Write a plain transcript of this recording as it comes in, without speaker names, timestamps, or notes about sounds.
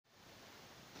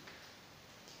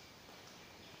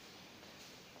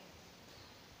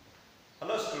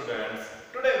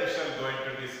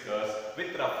discuss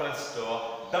with reference to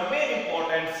the main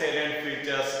important salient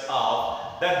features of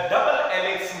the double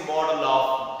helix model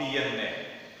of DNA.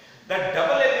 The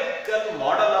double helical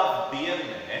model of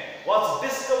DNA was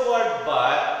discovered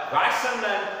by Watson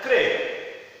and Crick.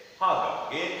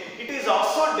 It is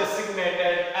also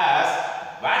designated as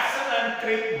Watson and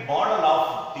Crick model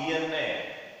of DNA.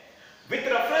 With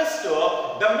reference to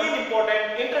the main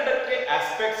important introductory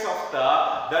aspects of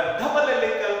the double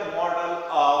helical model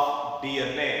of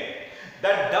DNA.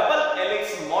 The double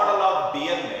helix model of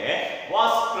DNA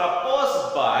was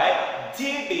proposed by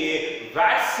G.D.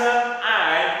 Watson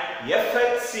and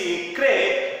F.H.C.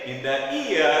 Crick in the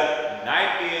year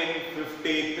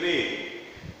 1953.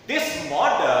 This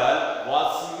model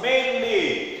was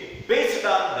mainly based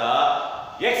on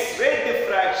the X-ray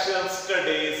diffraction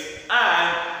studies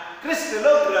and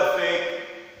crystallographic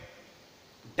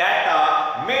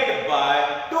data made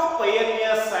by two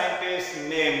pioneer scientists,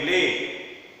 namely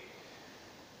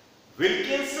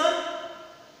Wilkinson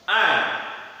and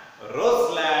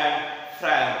Rosalind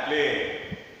Franklin.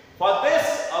 For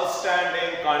this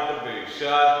outstanding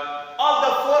contribution, all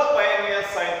the four pioneer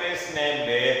scientists,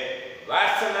 namely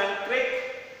Watson and Crick,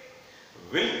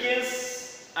 Wilkins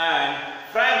and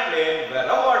Franklin, were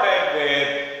awarded with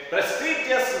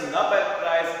prestigious Nobel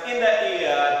Prize in the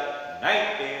year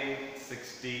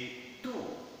 1962.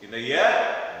 In the year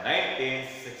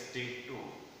 1962.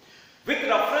 With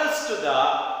reference to the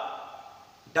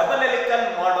double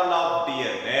helical model of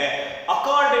DNA,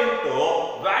 according to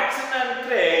Watson and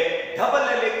Crick, double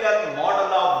helical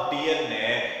model of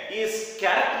DNA is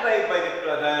characterized by the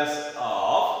presence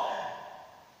of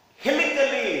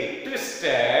helically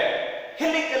twisted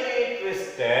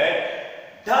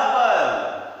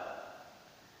double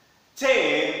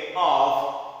chain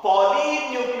of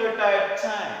polynucleotide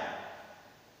chain.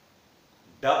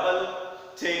 Double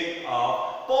chain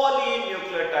of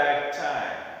polynucleotide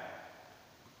chain,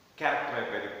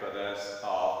 characterized by the presence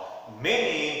of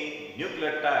many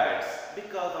nucleotides.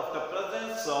 Because of the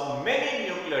presence of many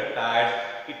nucleotides,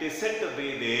 it is said to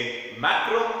be the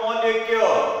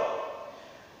macromolecule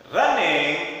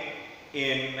running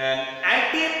in an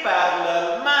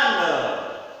anti-parallel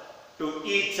manner to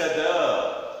each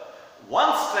other.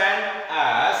 One strand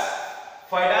as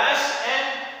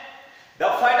phi-end. The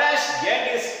phi-end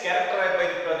is characterized by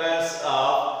the presence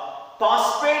of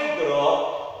phosphate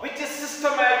group, which is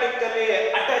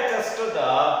systematically attaches to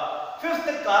the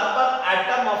fifth carbon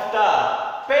atom of the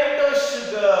pentose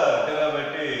sugar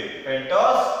derivative.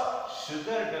 Pentose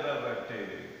sugar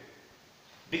derivative.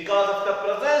 Because of the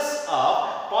presence of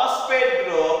phosphate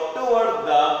group toward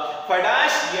the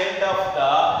phi-end of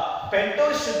the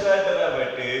pentose sugar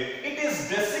derivative, it is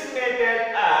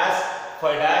designated as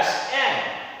phi-end.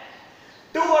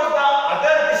 Toward the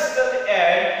other distal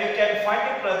end, you can find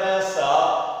the presence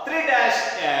of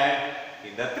 3'end.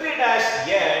 In the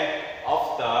 3'end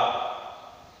of the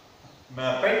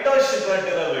pentose sugar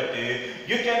derivative,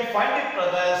 you can find the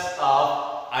presence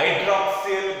of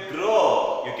hydroxyl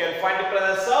group. You can find the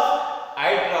presence of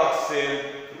hydroxyl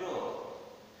group.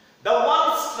 The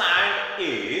one strand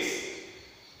is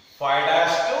phi'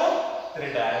 to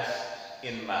 3'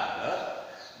 in manner.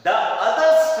 The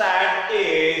other strand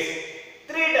is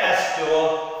 3' to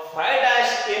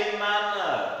 5' in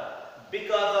manner.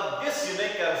 Because of this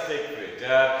unique characteristic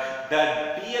feature, the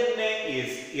DNA is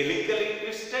helically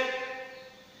twisted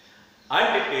and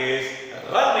it is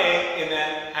running in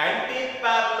an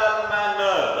anti-parallel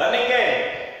manner. Running in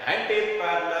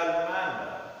anti-parallel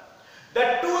manner. The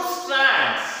two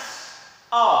strands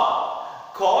are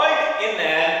coiled in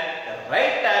a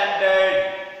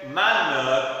right-handed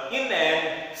manner in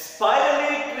a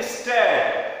spirally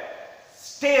twisted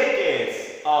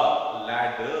staircase or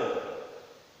ladder.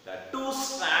 The two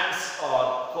strands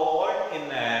are coiled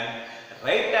in an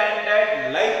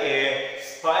right-handed like a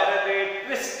spirally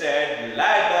twisted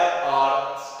ladder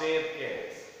or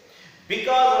staircase.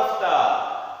 Because of the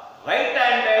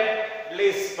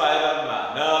right-handedly spiral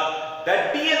manner, the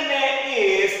DNA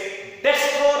is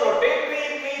dextro-rotatory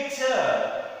in nature.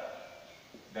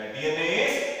 The DNA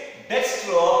is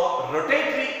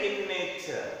dextro-rotatory in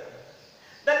nature.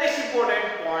 The next important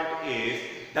point is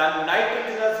the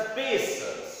nitrogenous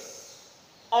bases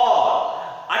are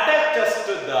attached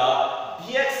to the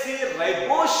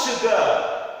deoxyribose sugar.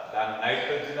 The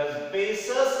nitrogenous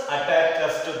bases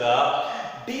attached to the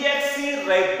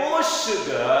deoxyribose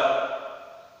sugar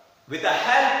with the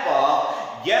help of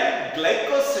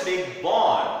N-glycosidic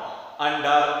bond and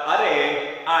are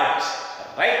arranged at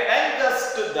right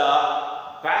angles to the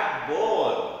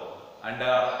backbone and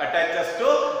attaches to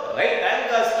right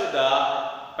angles to the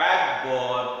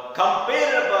backbone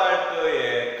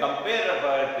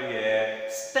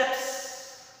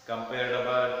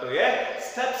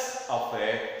steps of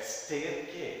a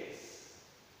staircase.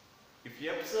 If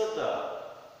you observe the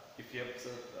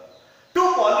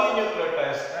two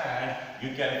polynucleotide strands, you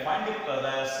can find the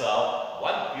presence of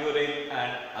one purine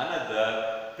and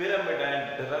another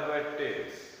pyrimidine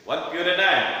derivatives. One purine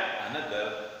and another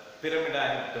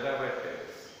pyrimidine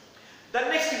derivatives. The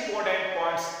next important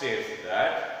point states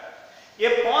that a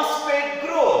phosphate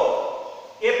group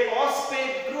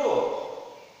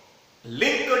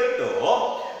linked to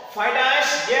phi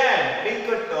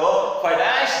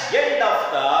end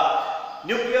of the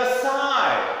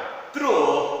nucleoside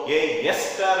through a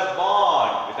ester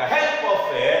bond. With the help of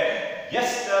a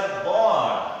ester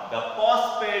bond, the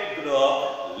phosphate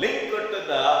group linked to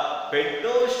the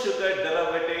pentose sugar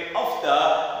derivative of the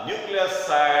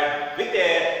nucleoside with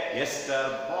a ester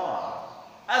bond.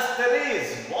 As there is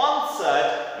one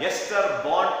such ester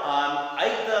bond on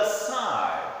either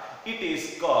side, it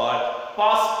is called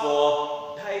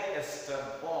phosphodiester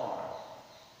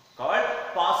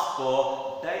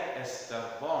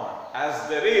bond. As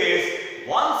there is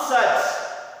one such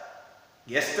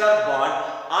ester bond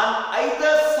on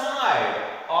either side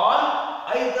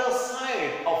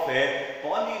of a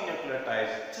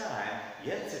polynucleotide chain,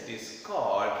 hence it is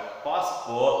called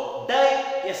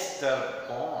phosphodiester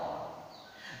bond.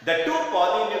 The two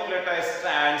polynucleotide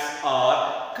strands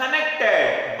are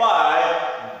connected by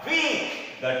weak.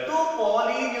 The two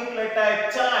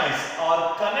polynucleotide chains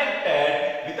are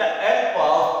connected with the help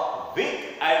of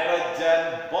weak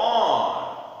hydrogen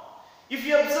bond. If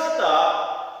you observe the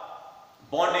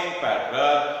bonding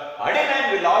pattern,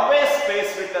 adenine will always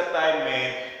space with the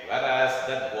thymine, whereas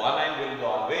the guanine will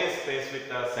always space with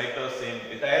the cytosine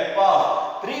with the help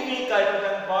of three weak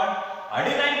hydrogen bond.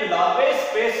 Adenine will always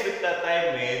space with the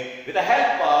thymine with the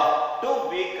help of two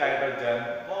weak hydrogen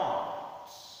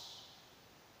bonds.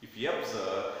 If you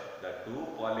observe the two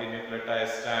polynucleotide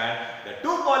strands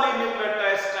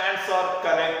are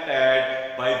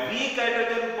connected by weak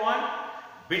hydrogen bond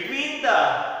between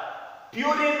the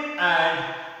purine and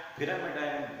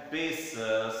pyrimidine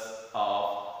bases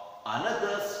of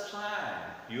another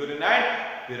strand.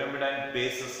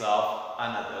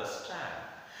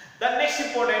 The next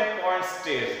important point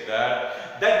states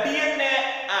that the DNA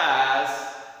as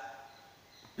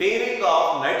pairing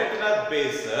of nitrogenous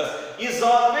bases is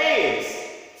always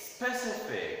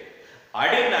specific.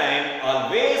 Adenine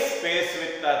always space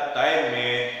with the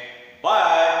thymine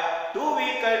by two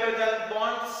weak hydrogen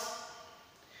bonds.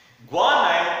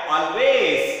 Guanine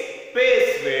always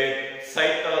space with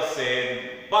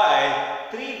cytosine by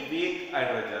three weak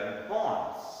hydrogen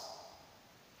bonds.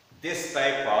 This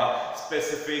type of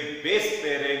specific base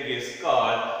pairing is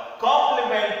called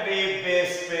complementary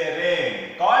base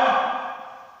pairing.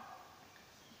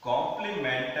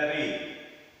 Complementary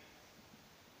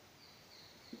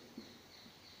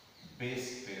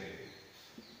base pairing.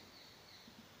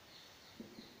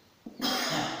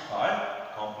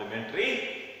 Complementary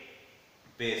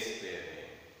base pairing.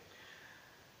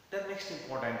 The next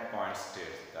important point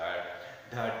states that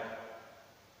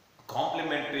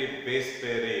complementary base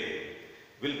pairing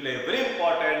will play a very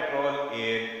important role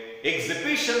in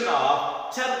exhibition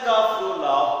of Chargaff rule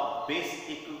of base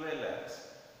equivalence.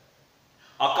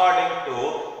 According to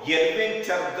Erwin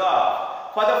Chargaff,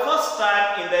 for the first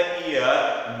time in the year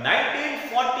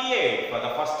 1948,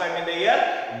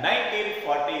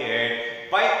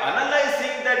 by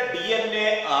analyzing the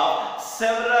DNA of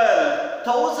several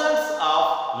thousands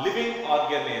of living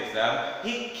organisms,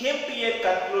 he came to a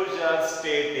conclusion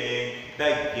stating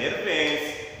the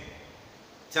Erwin's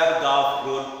Chargaff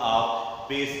rule of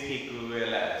base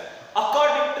equivalence.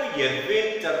 According to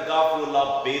Erwin Chargaff rule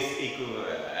of base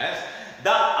equivalence,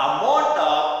 the amount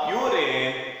of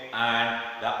purine and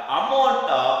the amount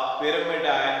of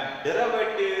pyrimidine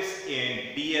derivatives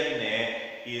in DNA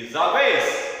is always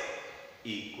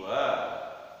equal.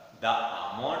 The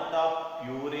amount of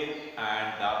purine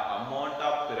and the amount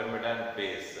of pyrimidine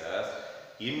bases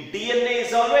in DNA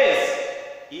is always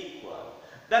equal.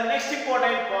 The next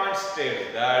important point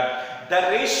states that the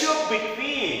ratio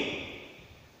between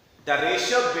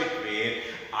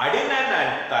adenine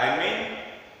and thymine,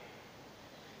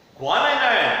 guanine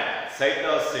and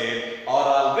cytosine are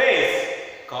always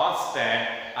constant,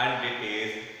 and it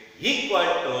is equal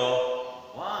to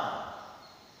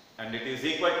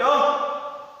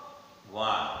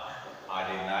 1.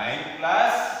 Adenine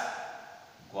plus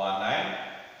guanine,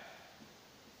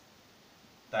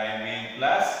 thymine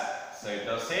plus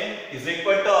cytosine is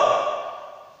equal to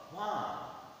 1.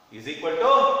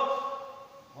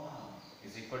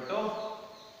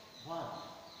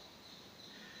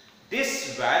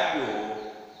 This value,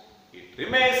 it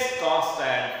remains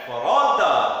constant for all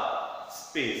the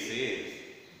species.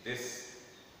 This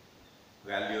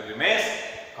value remains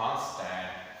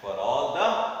constant for all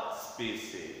the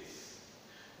species.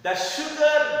 The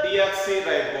sugar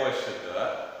deoxyribose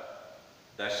sugar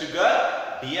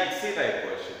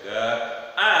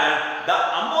and the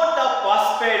amount of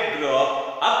phosphate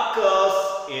group occurs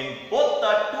in both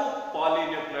the two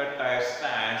polynucleotide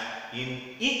strands in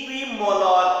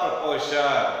equimolar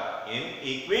proportion.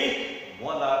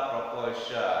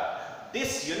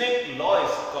 This unique law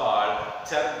is called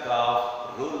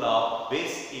Chargaff rule of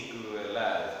base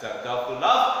equivalence.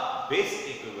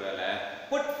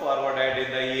 Put forwarded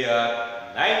in the year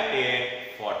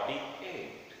 1948.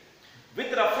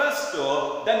 With reference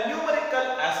to the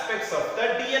numerical aspects of the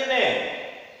DNA,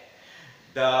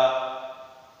 the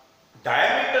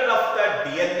diameter of the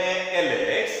DNA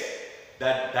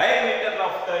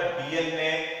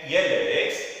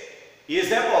helix,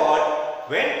 is about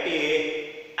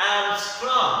 20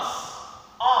 angstroms,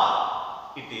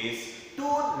 or it is 2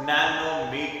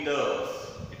 nanometers.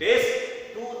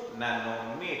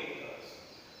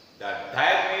 The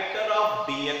diameter of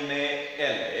DNA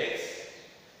helix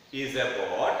is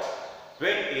about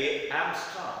 20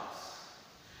 angstroms.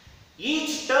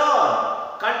 Each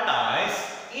turn contains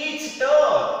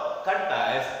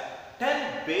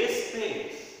 10 base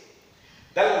pairs.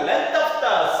 The length of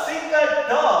the single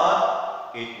turn,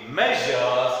 it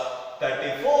measures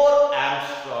 34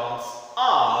 angstroms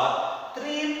or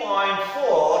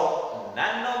 3.4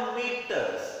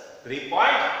 nanometers.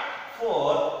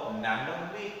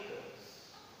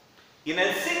 In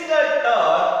a single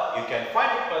turn, you can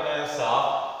find the presence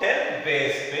of 10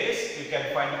 base pairs.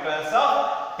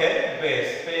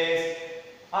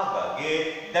 Again,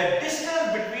 the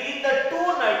distance between the two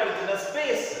nitrogenous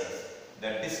bases,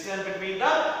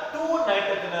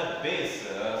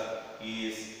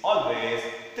 is always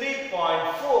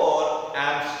 3.4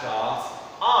 angstroms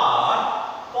or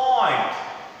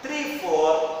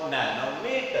 0.34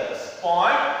 nanometers.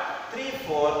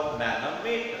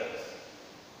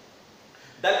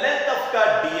 The length of the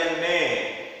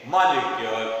DNA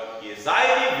molecule is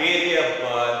highly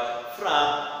variable from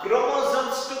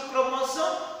chromosomes to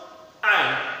chromosome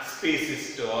and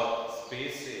species to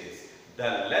species. The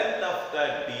length of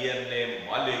the DNA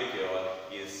molecule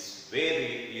is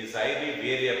highly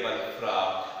variable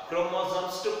from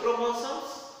chromosomes to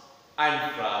chromosomes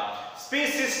and from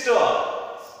species to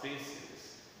species.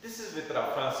 This is with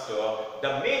reference to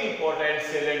the main important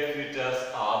salient features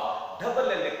of double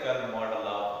helical model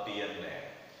of DNA.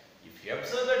 If you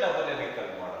observe the double helical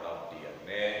model of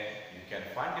DNA, you can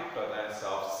find the presence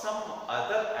of some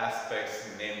other aspects,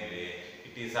 namely,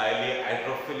 it is highly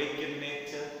hydrophilic in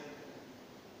nature,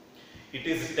 it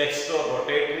is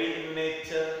dextrorotatory in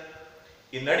nature.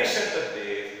 In addition to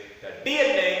this, the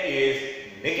DNA is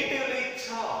negatively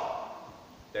charged.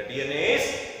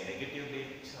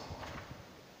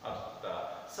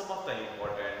 Some of the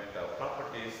important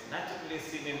properties naturally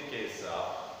seen in case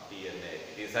of DNA.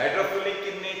 It is hydrophilic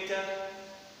in nature.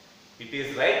 It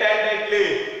is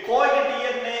right-handedly coiled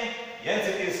DNA. Hence,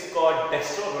 it is called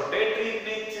dextrorotatory in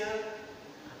nature.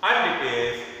 And it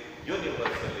is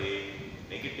universally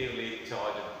negatively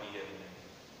charged DNA.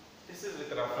 This is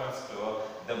with reference to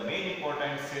the main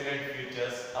important salient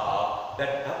features of the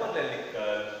double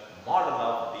helical model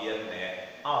of DNA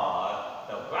or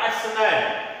the Watson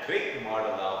and Crick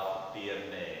model of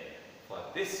DNA. For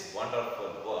this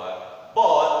wonderful work,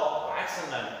 both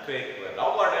Watson and Crick were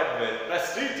awarded with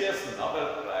prestigious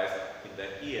Nobel Prize in the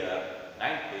year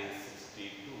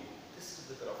 1962. This is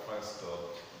with reference to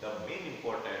the main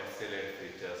important salient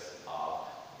features of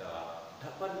the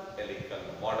double helical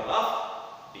model of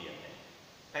DNA.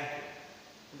 Thank you.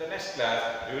 In the next class,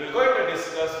 we will going to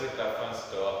discuss with reference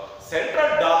to central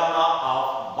dogma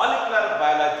of molecular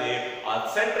biology or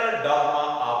central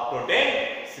dogma of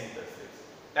protein synthesis.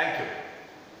 Thank you.